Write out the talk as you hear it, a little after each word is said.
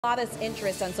A lot of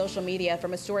interest on social media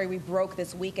from a story we broke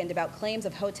this weekend about claims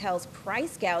of hotels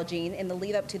price gouging in the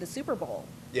lead up to the Super Bowl.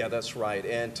 Yeah, that's right.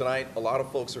 And tonight, a lot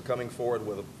of folks are coming forward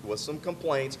with some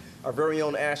complaints. Our very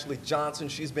own Ashley Johnson,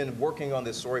 she's been working on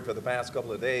this story for the past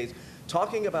couple of days,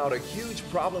 talking about a huge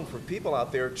problem for people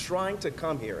out there trying to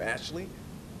come here. Ashley?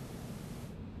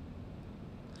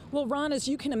 Well, Ron, as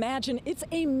you can imagine, it's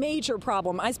a major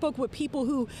problem. I spoke with people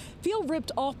who feel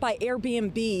ripped off by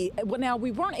Airbnb. Now, we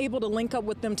weren't able to link up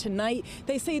with them tonight.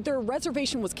 They say their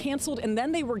reservation was canceled and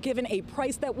then they were given a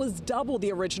price that was double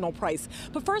the original price.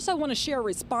 But first, I want to share a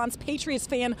response Patriots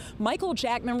fan Michael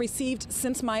Jackman received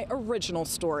since my original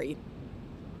story.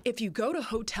 If you go to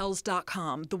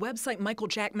Hotels.com, the website Michael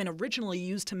Jackman originally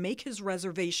used to make his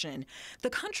reservation, the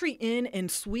Country Inn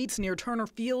and Suites near Turner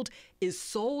Field is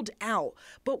sold out,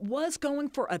 but was going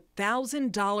for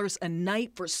 $1,000 a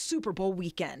night for Super Bowl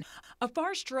weekend. A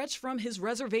far stretch from his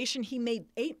reservation he made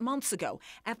 8 months ago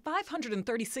at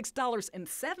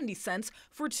 $536.70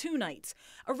 for 2 nights.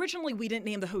 Originally, we didn't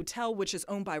name the hotel, which is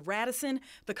owned by Radisson.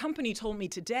 The company told me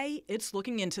today it's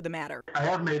looking into the matter. I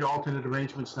have made alternate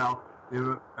arrangements now. They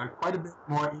were quite a bit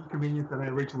more inconvenient than I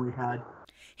originally had.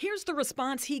 Here's the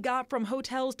response he got from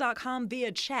Hotels.com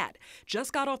via chat.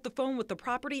 Just got off the phone with the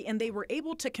property and they were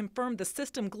able to confirm the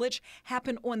system glitch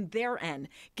happened on their end.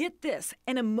 Get this,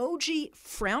 an emoji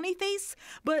frowny face,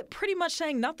 but pretty much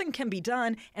saying nothing can be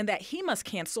done and that he must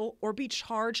cancel or be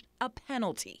charged a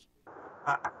penalty.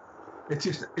 It's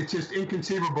just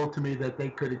inconceivable to me that they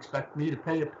could expect me to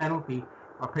pay a penalty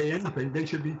or pay anything. They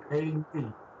should be paying me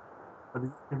for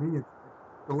the inconvenience.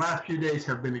 The last few days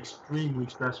have been extremely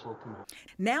stressful to me.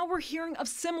 Now we're hearing of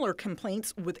similar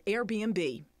complaints with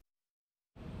Airbnb.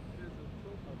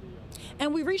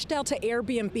 And we reached out to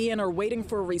Airbnb and are waiting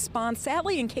for a response.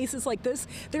 Sadly, in cases like this,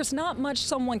 there's not much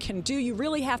someone can do. You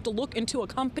really have to look into a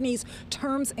company's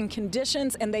terms and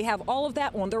conditions, and they have all of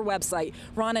that on their website.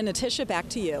 Ron and Natisha, back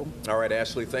to you. All right,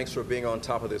 Ashley, thanks for being on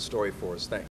top of this story for us. Thanks.